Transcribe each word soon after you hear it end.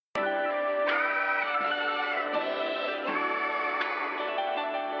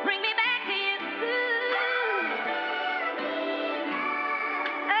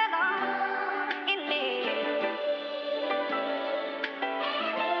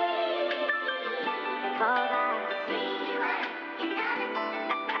Hello,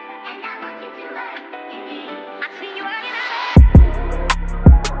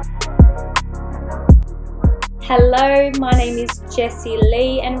 my name is Jessie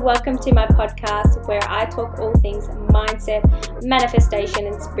Lee and welcome to my podcast where I talk all things mindset, manifestation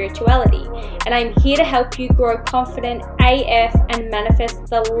and spirituality. And I'm here to help you grow confident AF and manifest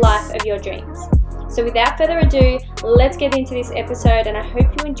the life of your dreams. So without further ado, let's get into this episode and I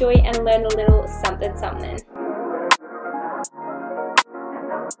hope you enjoy and learn a little something.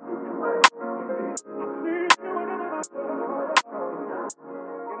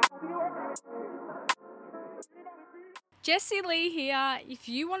 Jessie Lee here. If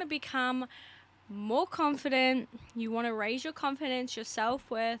you want to become more confident, you want to raise your confidence, your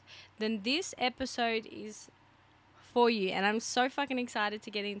self-worth, then this episode is for you. And I'm so fucking excited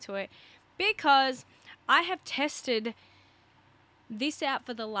to get into it because I have tested this out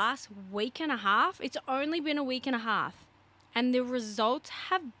for the last week and a half. It's only been a week and a half and the results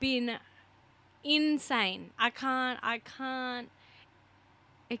have been insane. I can't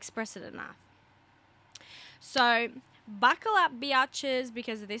express it enough. So buckle up, biatches,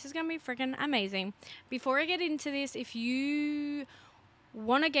 because this is going to be freaking amazing. Before I get into this, if you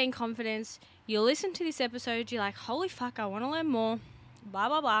want to gain confidence, you listen to this episode, you're like, holy fuck, I want to learn more, blah,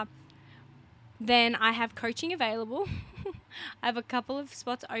 blah, blah. Then I have coaching available. I have a couple of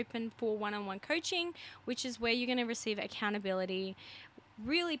spots open for one-on-one coaching, which is where you're going to receive accountability,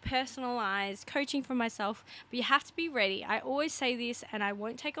 really personalized coaching from myself, but you have to be ready. I always say this and I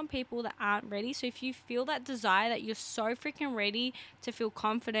won't take on people that aren't ready. So if you feel that desire that you're so freaking ready to feel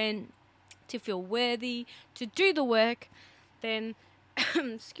confident, to feel worthy, to do the work, then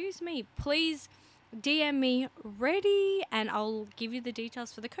excuse me, please DM me ready and I'll give you the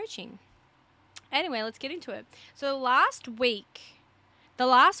details for the coaching. Anyway, let's get into it. So the last week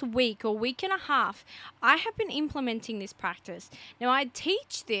or week and a half, I have been implementing this practice. Now I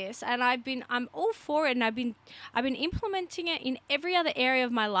teach this and I'm all for it and I've been implementing it in every other area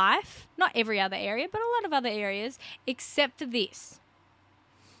of my life. Not every other area, but a lot of other areas except for this.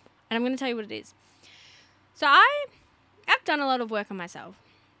 And I'm going to tell you what it is. So I've done a lot of work on myself.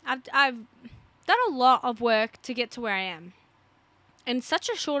 I've done a lot of work to get to where I am. In such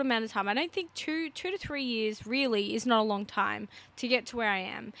a short amount of time. I don't think 2 to 3 years really is not a long time to get to where I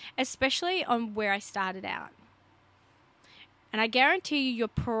am, especially on where I started out. And I guarantee you're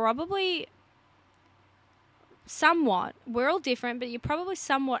probably somewhat, we're all different, but you're probably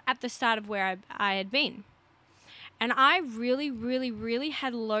somewhat at the start of where I had been. And I really, really, really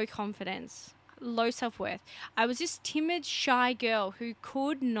had low confidence, low self-worth. I was this timid, shy girl who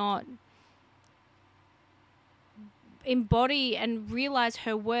could not embody and realize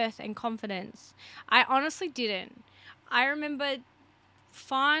her worth and confidence. I honestly didn't. I remember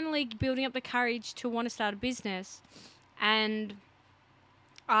finally building up the courage to want to start a business, and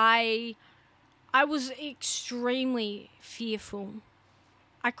I was extremely fearful.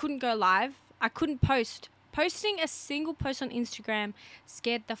 I couldn't go live. I couldn't post. Posting a single post on Instagram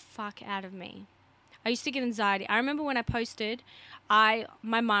scared the fuck out of me. I used to get anxiety. I remember when I posted, my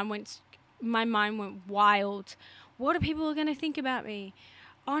mind went wild. What are people going to think about me?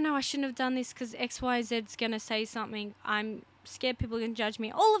 Oh no, I shouldn't have done this because XYZ is going to say something. I'm scared people are going to judge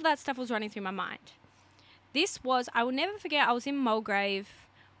me. All of that stuff was running through my mind. I will never forget, I was in Mulgrave.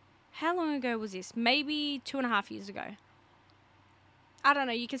 How long ago was this? Maybe 2.5 years ago. I don't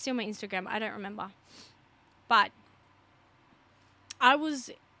know. You can see on my Instagram. I don't remember. But I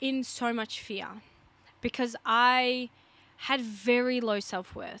was in so much fear because I had very low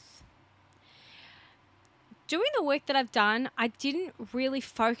self-worth. Doing the work that I've done, I didn't really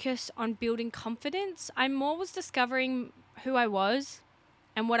focus on building confidence. I more was discovering who I was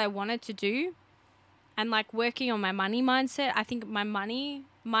and what I wanted to do and like working on my money mindset. I think my money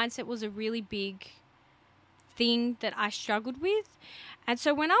mindset was a really big thing that I struggled with. And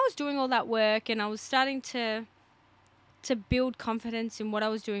so when I was doing all that work and I was starting to build confidence in what I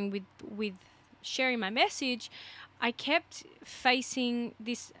was doing with sharing my message, I kept facing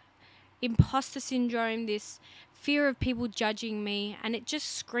this imposter syndrome, this fear of people judging me, and it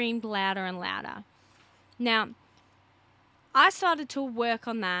just screamed louder and louder. Now, I started to work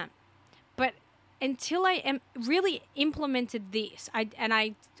on that, but until I really implemented this,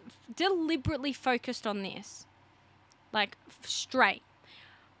 I deliberately focused on this, like straight.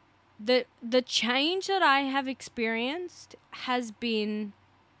 The change that I have experienced has been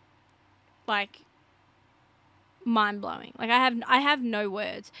like mind-blowing. Like I have no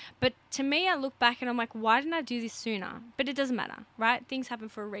words. But to me, I look back and I'm like, why didn't I do this sooner? But it doesn't matter, right? Things happen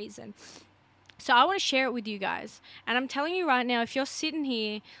for a reason. So I want to share it with you guys. And I'm telling you right now, if you're sitting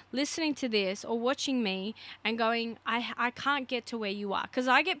here listening to this or watching me and going, I can't get to where you are. Because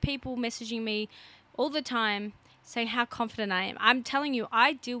I get people messaging me all the time saying how confident I am. I'm telling you,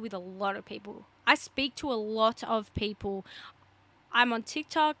 I deal with a lot of people. I speak to a lot of people. I'm on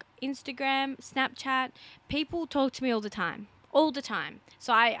TikTok, Instagram, Snapchat. People talk to me all the time. All the time.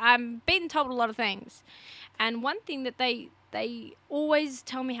 So I'm being told a lot of things. And one thing that they always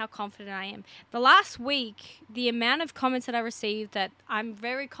tell me how confident I am. The last week, the amount of comments that I received that I'm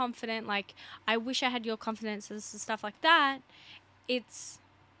very confident, like, I wish I had your confidence and stuff like that, it's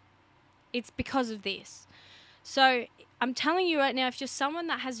because of this. So I'm telling you right now, if you're someone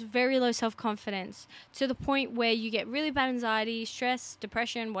that has very low self-confidence to the point where you get really bad anxiety, stress,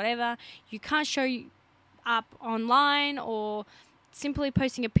 depression, whatever, you can't show up online or simply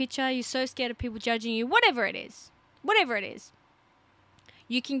posting a picture, you're so scared of people judging you, whatever it is,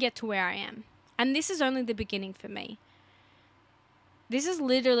 you can get to where I am. And this is only the beginning for me. This is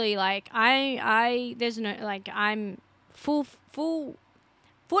literally like, there's no, like, I'm full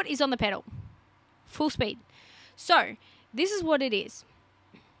foot is on the pedal, full speed. So this is what it is.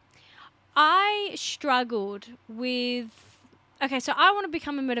 I struggled with, okay, so I want to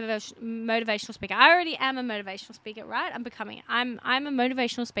become a motivational speaker. I already am a motivational speaker, right? I'm a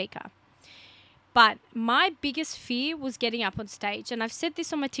motivational speaker. But my biggest fear was getting up on stage. And I've said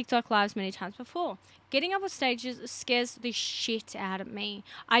this on my TikTok lives many times before. Getting up on stage scares the shit out of me.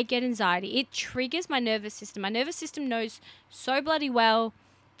 I get anxiety. It triggers my nervous system. My nervous system knows so bloody well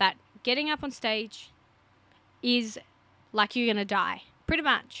that getting up on stage is like you're going to die. Pretty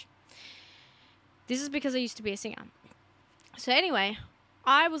much. This is because I used to be a singer. So anyway,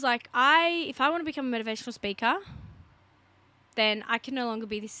 I was like, if I want to become a motivational speaker, then I can no longer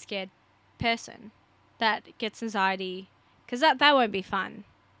be this scared person that gets anxiety, because that won't be fun,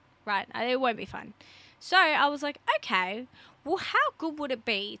 right? It won't be fun. So I was like, okay, well, how good would it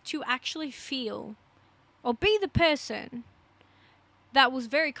be to actually feel or be the person that was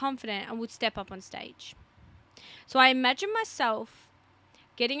very confident and would step up on stage? So I imagined myself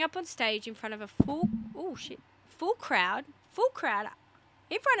getting up on stage in front of a full crowd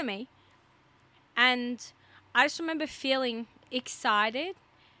in front of me, and I just remember feeling excited,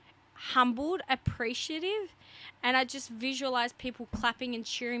 humbled, appreciative, and I just visualized people clapping and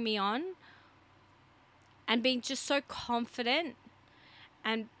cheering me on and being just so confident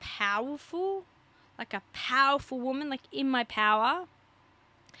and powerful, like a powerful woman, like in my power,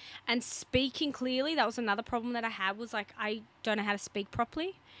 and speaking clearly. That was another problem that I had, was like, I don't know how to speak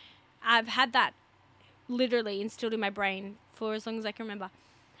properly. I've had that literally instilled in my brain for as long as I can remember.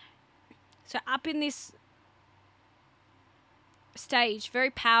 So up in this stage, very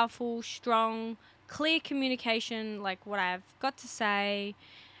powerful, strong, clear communication, like what I've got to say,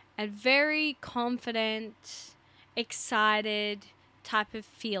 and very confident, excited type of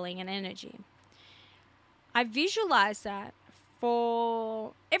feeling and energy. I visualized that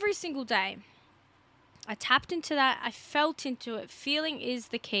for every single day. I tapped into that. I felt into it. Feeling is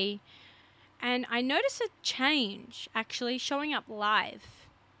the key. And I noticed a change actually showing up live,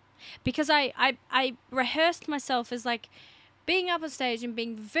 because I rehearsed myself as like being up on stage and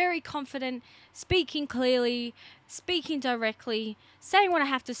being very confident, speaking clearly, speaking directly, saying what I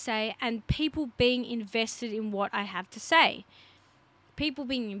have to say, and people being invested in what I have to say. People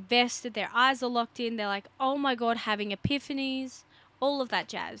being invested, their eyes are locked in, they're like, oh my God, having epiphanies, all of that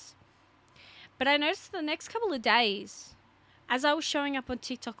jazz. But I noticed the next couple of days, as I was showing up on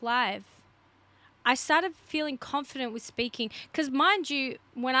TikTok Live, I started feeling confident with speaking. Because mind you,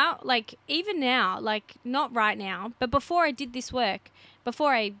 when I, like, even now, like, not right now, but before I did this work,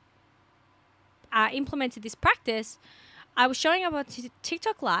 before I implemented this practice, I was showing up on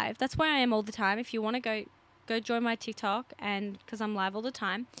TikTok Live. That's where I am all the time. If you want to go join my TikTok, and because I'm live all the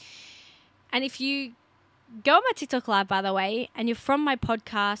time. And if you go on my TikTok Live, by the way, and you're from my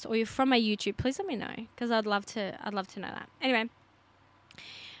podcast or you're from my YouTube, please let me know, because I'd love to know that. Anyway,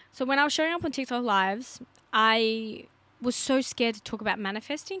 so when I was showing up on TikTok Lives, I was so scared to talk about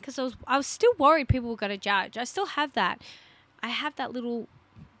manifesting, because I was still worried people were going to judge. I still have that. I have that little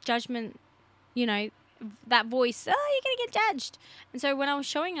judgment, that voice, oh, you're going to get judged. And so when I was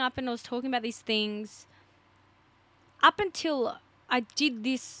showing up and I was talking about these things, up until I did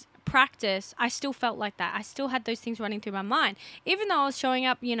this practice, I still felt like that. I still had those things running through my mind. Even though I was showing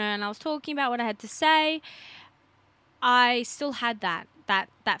up, and I was talking about what I had to say, I still had that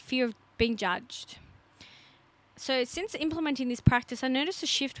fear of being judged. So since implementing this practice, I noticed a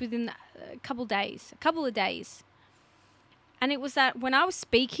shift within a couple of days. And it was that when I was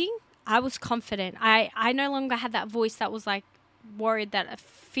speaking, I was confident. I no longer had that voice that was like worried, that a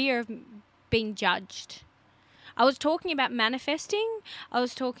fear of being judged. I was talking about manifesting. I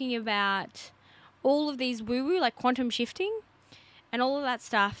was talking about all of these woo-woo, like quantum shifting and all of that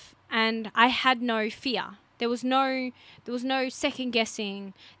stuff. And I had no fear. There was no second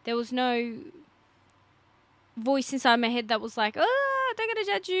guessing. There was no voice inside my head that was like, oh, they're going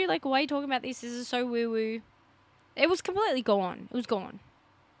to judge you. Like, why are you talking about this? This is so woo-woo. It was completely gone. It was gone.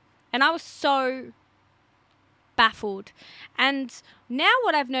 And I was so baffled. And now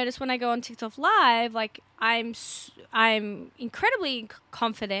what I've noticed when I go on TikTok Live, like, I'm incredibly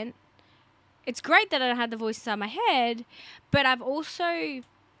confident. It's great that I don't have the voice inside my head, but I've also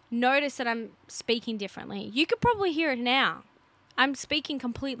noticed that I'm speaking differently. You could probably hear it now. I'm speaking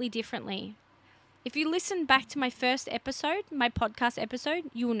completely differently. If you listen back to my first episode, my podcast episode,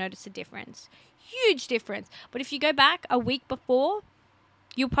 you will notice a difference. Huge difference. But if you go back a week before,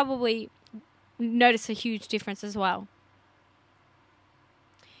 you'll probably notice a huge difference as well.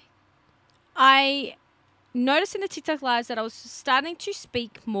 I noticed in the TikTok lives that I was starting to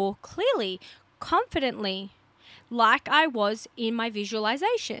speak more clearly, confidently, like I was in my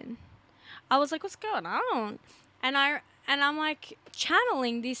visualization. I was like, what's going on? And I'm like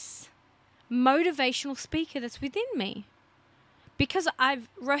channeling this motivational speaker that's within me. Because I've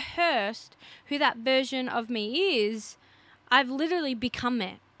rehearsed who that version of me is, I've literally become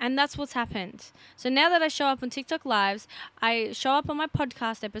it. And that's what's happened. So now that I show up on TikTok Lives, I show up on my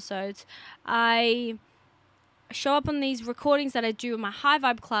podcast episodes, I show up on these recordings that I do in my High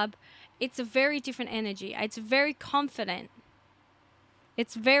Vibe Club, it's a very different energy. It's very confident.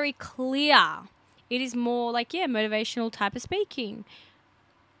 It's very clear. It is more like, motivational type of speaking.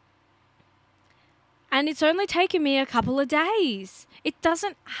 And it's only taken me a couple of days. It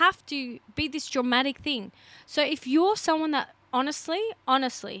doesn't have to be this dramatic thing. So if you're someone that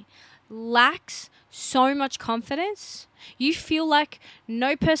honestly lacks so much confidence, you feel like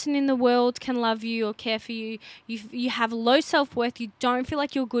no person in the world can love you or care for you, you have low self-worth, you don't feel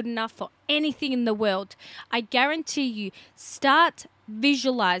like you're good enough for anything in the world, I guarantee you, start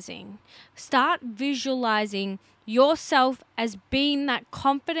visualizing yourself as being that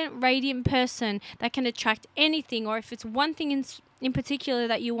confident, radiant person that can attract anything. Or if it's one thing in particular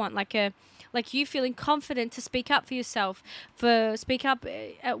that you want, like you feeling confident to speak up for yourself, for speak up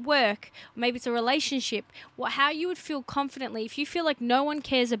at work, maybe it's a relationship, how you would feel confidently if you feel like no one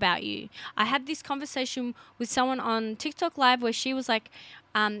cares about you. I had this conversation with someone on TikTok Live where she was like,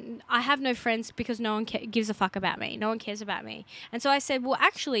 I have no friends because no one gives a fuck about me. No one cares about me. And so I said, well,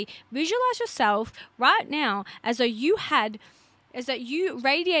 actually, visualize yourself right now as though you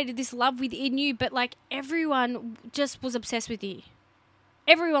radiated this love within you, but like everyone just was obsessed with you.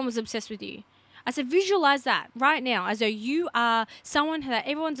 Everyone was obsessed with you. I said, visualize that right now as though you are someone that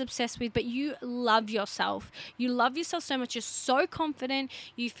everyone's obsessed with, but you love yourself. You love yourself so much. You're so confident.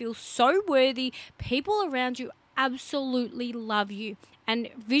 You feel so worthy. People around you absolutely love you. And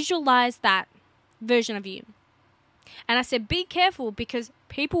visualize that version of you. And I said, be careful because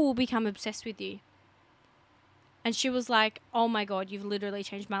people will become obsessed with you. And she was like, oh my God, you've literally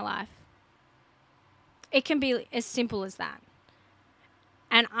changed my life. It can be as simple as that.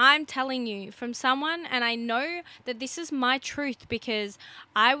 And I'm telling you from someone, and I know that this is my truth because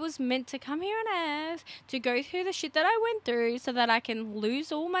I was meant to come here on earth to go through the shit that I went through so that I can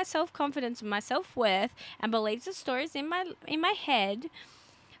lose all my self-confidence and my self-worth and believe the stories in my head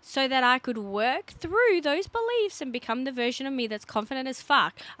so that I could work through those beliefs and become the version of me that's confident as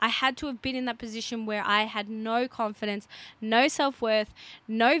fuck. I had to have been in that position where I had no confidence, no self-worth,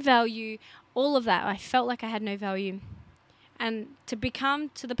 no value, all of that. I felt like I had no value. And to become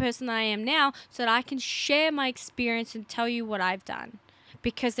to the person that I am now so that I can share my experience and tell you what I've done.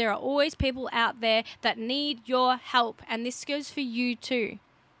 Because there are always people out there that need your help. And this goes for you too.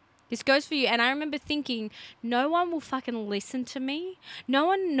 This goes for you. And I remember thinking, no one will fucking listen to me. No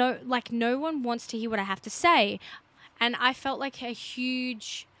one wants to hear what I have to say. And I felt like a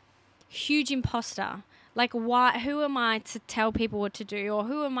huge imposter. Like, why? Who am I to tell people what to do? Or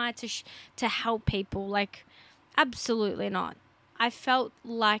who am I to help people? Like, absolutely not. I felt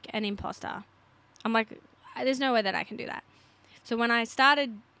like an imposter. I'm like, there's no way that I can do that. So when I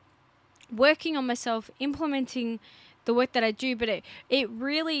started working on myself, implementing the work that I do, but it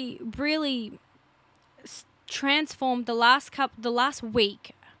really, really transformed the last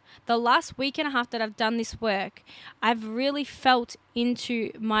week and a half that I've done this work. I've really felt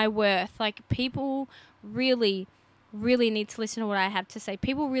into my worth. Like, people really need to listen to what I have to say.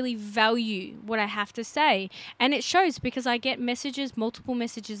 People really value what I have to say. And it shows because I get multiple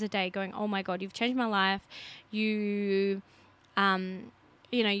messages a day going, oh my God, you've changed my life. You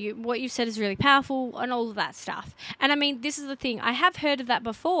what you've said is really powerful and all of that stuff. And I mean, this is the thing. I have heard of that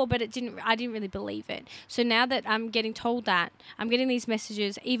before, but I didn't really believe it. So now that I'm getting told that, I'm getting these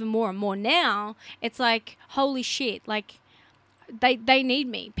messages even more and more now, it's like, holy shit, like they need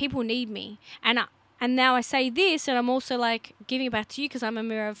me. People need me. And now I say this, and I'm also like giving it back to you because I'm a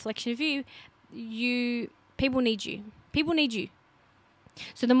mirror reflection of you. People need you. People need you.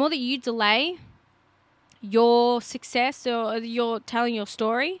 So the more that you delay your success, or you're telling your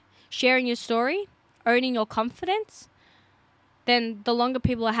story, sharing your story, owning your confidence, then the longer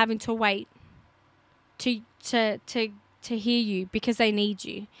people are having to wait to hear you because they need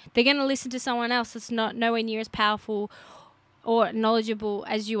you. They're going to listen to someone else that's not nowhere near as powerful or knowledgeable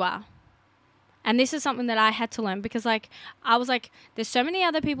as you are. And this is something that I had to learn because I was like, there's so many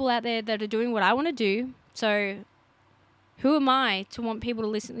other people out there that are doing what I want to do. So who am I to want people to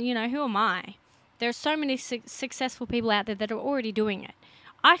listen? Who am I? There are so many successful people out there that are already doing it.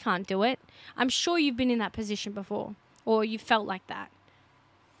 I can't do it. I'm sure you've been in that position before, or you felt like that.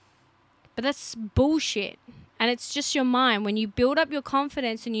 But that's bullshit. And it's just your mind. When you build up your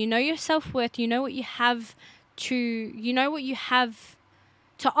confidence and you know your self-worth, you know what you have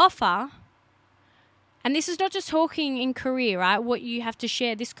to offer. And this is not just talking in career, right? What you have to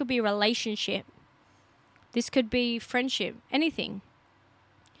share. This could be a relationship. This could be friendship, anything.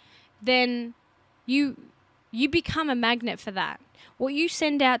 Then you become a magnet for that. What you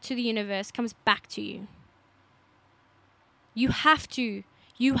send out to the universe comes back to you. You have to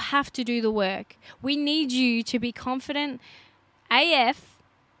do the work. We need you to be confident AF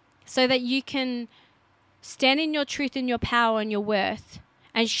so that you can stand in your truth and your power and your worth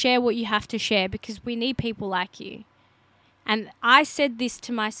and share what you have to share, because we need people like you. And I said this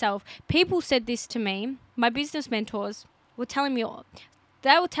to myself. People said this to me. My business mentors were telling me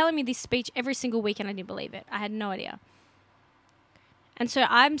this speech every single week, and I didn't believe it. I had no idea. And so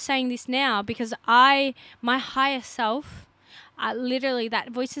I'm saying this now because my higher self, literally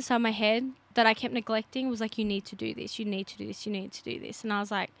that voice inside my head that I kept neglecting was like, you need to do this, you need to do this, you need to do this. And I was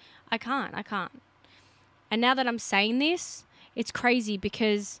like, I can't. And now that I'm saying this, it's crazy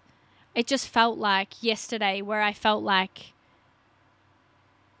because it just felt like yesterday where I felt like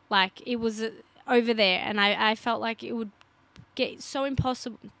it was over there, and I felt like it would get so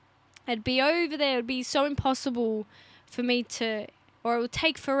impossible. It'd be over there. It'd be so impossible for me or it would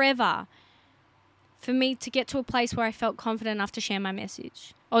take forever for me to get to a place where I felt confident enough to share my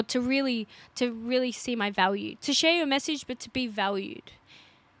message, or to really see my value, to share your message, but to be valued.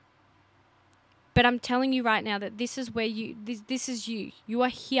 But I'm telling you right now that this is where this is you. You are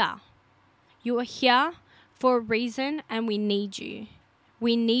here. You are here for a reason, and we need you.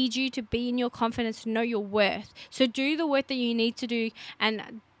 We need you to be in your confidence, to know your worth. So do the work that you need to do,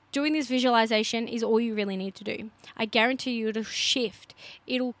 and doing this visualization is all you really need to do. I guarantee you it'll shift.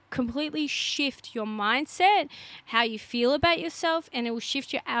 It'll completely shift your mindset, how you feel about yourself, and it will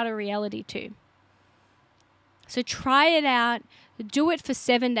shift your outer reality too. So try it out. Do it for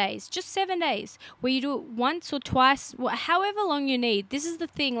 7 days. Just 7 days. Where you do it once or twice, however long you need. This is the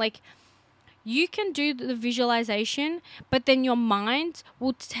thing, you can do the visualization, but then your mind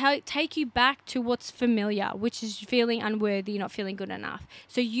will take you back to what's familiar, which is feeling unworthy, not feeling good enough.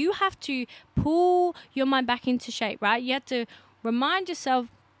 So you have to pull your mind back into shape, right? You have to remind yourself,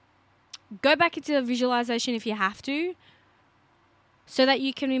 go back into the visualization if you have to, so that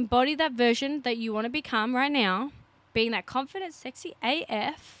you can embody that version that you want to become right now, being that confident, sexy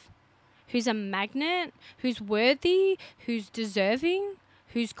AF, who's a magnet, who's worthy, who's deserving,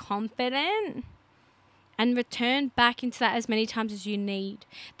 who's confident, and return back into that as many times as you need.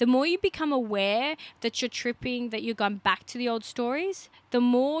 The more you become aware that you're tripping, that you're going back to the old stories, the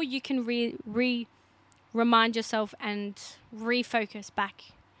more you can remind yourself and refocus back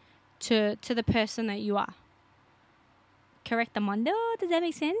to the person that you are. Correct, Amanda? Does that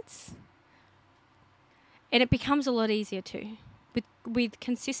make sense? And it becomes a lot easier too. With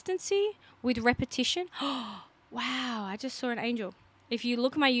consistency, with repetition. Wow, I just saw an angel. If you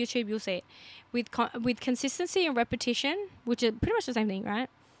look at my YouTube, you'll see it. With consistency and repetition, which is pretty much the same thing, right?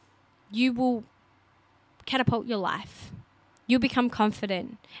 You will catapult your life. You'll become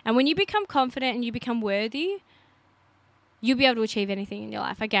confident. And when you become confident and you become worthy, you'll be able to achieve anything in your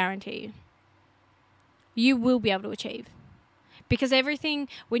life, I guarantee you. You will be able to achieve. Because everything,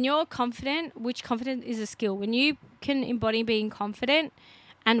 when you're confident, which confidence is a skill, when you can embody being confident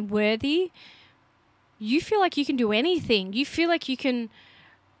and worthy, you feel like you can do anything. You feel like you can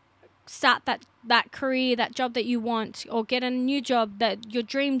start that career, that job that you want, or get a new job, your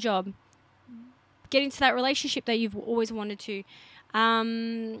dream job, get into that relationship that you've always wanted to,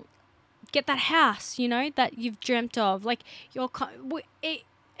 get that house, you know, that you've dreamt of. Like, it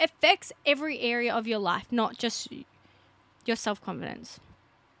affects every area of your life, not just your self-confidence.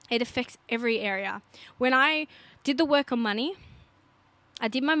 It affects every area. When I did the work on money, I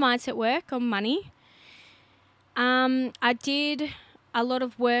did my mindset work on money. I did a lot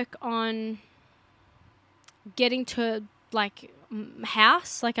of work on getting to like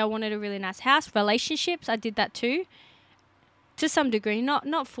house. Like, I wanted a really nice house. Relationships, I did that too, to some degree.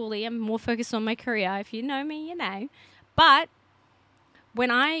 Not fully. I'm more focused on my career. If you know me, you know. But when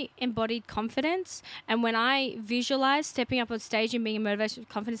I embodied confidence and when I visualized stepping up on stage and being a motivation with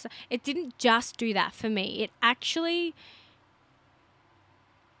confidence, it didn't just do that for me. It actually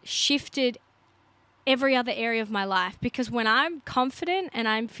shifted every other area of my life, because when I'm confident and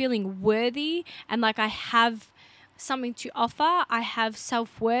I'm feeling worthy and like I have something to offer, I have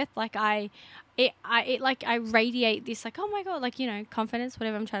self-worth, like I radiate this, like, oh my God, like, you know, confidence,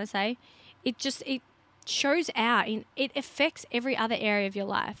 whatever I'm trying to say. It shows out and it affects every other area of your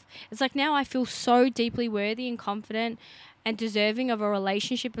life. It's like, now I feel so deeply worthy and confident and deserving of a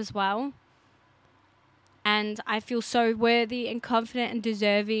relationship as well. And I feel so worthy and confident and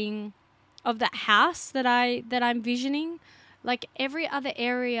deserving of that house that I'm visioning. Like, every other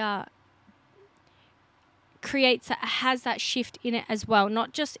area has that shift in it as well,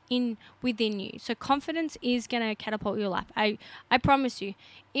 not just within you. So confidence is going to catapult your life. I promise you.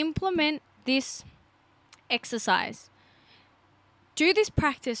 Implement this exercise. Do this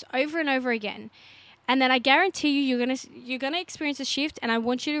practice over and over again. And then I guarantee you, you're gonna experience a shift. And I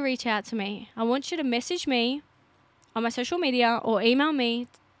want you to reach out to me. I want you to message me on my social media or email me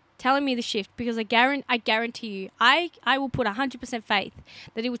telling me the shift, because I guarantee you, I will put 100% faith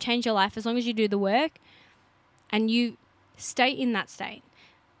that it will change your life as long as you do the work and you stay in that state,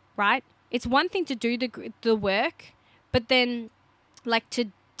 right? It's one thing to do the work, but then like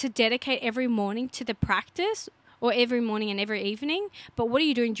to dedicate every morning to the practice, or every morning and every evening. But what are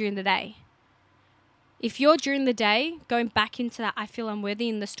you doing during the day? If you're during the day going back into that I feel unworthy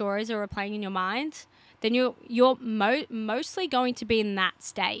in the stories or replaying in your mind, then you're mostly going to be in that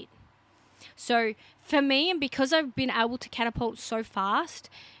state. So for me, and because I've been able to catapult so fast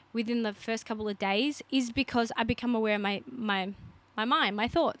within the first couple of days, is because I become aware of my mind, my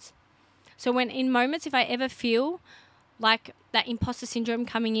thoughts. So when in moments, if I ever feel like that imposter syndrome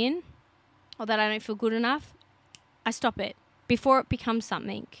coming in, or that I don't feel good enough, I stop it before it becomes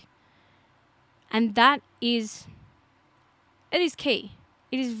something. And it is key.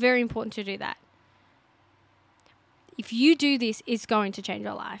 It is very important to do that. If you do this, it's going to change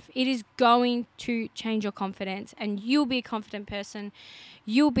your life. It is going to change your confidence, and you'll be a confident person.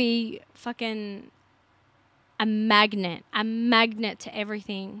 You'll be fucking a magnet to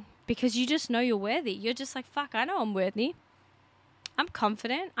everything, because you just know you're worthy. You're just like, fuck, I know I'm worthy. I'm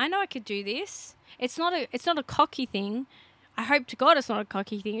confident. I know I could do this. It's not a cocky thing. I hope to God it's not a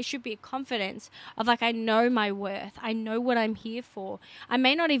cocky thing. It should be a confidence of like, I know my worth. I know what I'm here for. I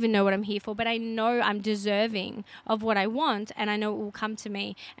may not even know what I'm here for, but I know I'm deserving of what I want, and I know it will come to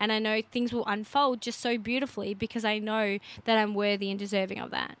me, and I know things will unfold just so beautifully because I know that I'm worthy and deserving of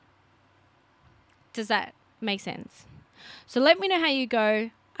that. Does that make sense? So let me know how you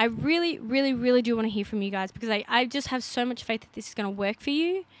go. I really, really, really do want to hear from you guys, because I just have so much faith that this is going to work for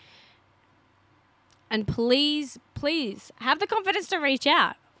you. And please, please have the confidence to reach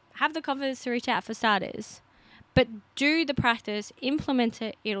out. Have the confidence to reach out for starters. But do the practice, implement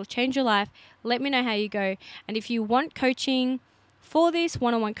it. It'll change your life. Let me know how you go. And if you want coaching for this,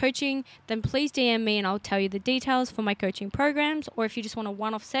 one-on-one coaching, then please DM me and I'll tell you the details for my coaching programs. Or if you just want a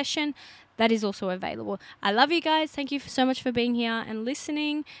one-off session, that is also available. I love you guys. Thank you so much for being here and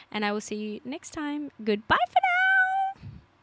listening. And I will see you next time. Goodbye for now.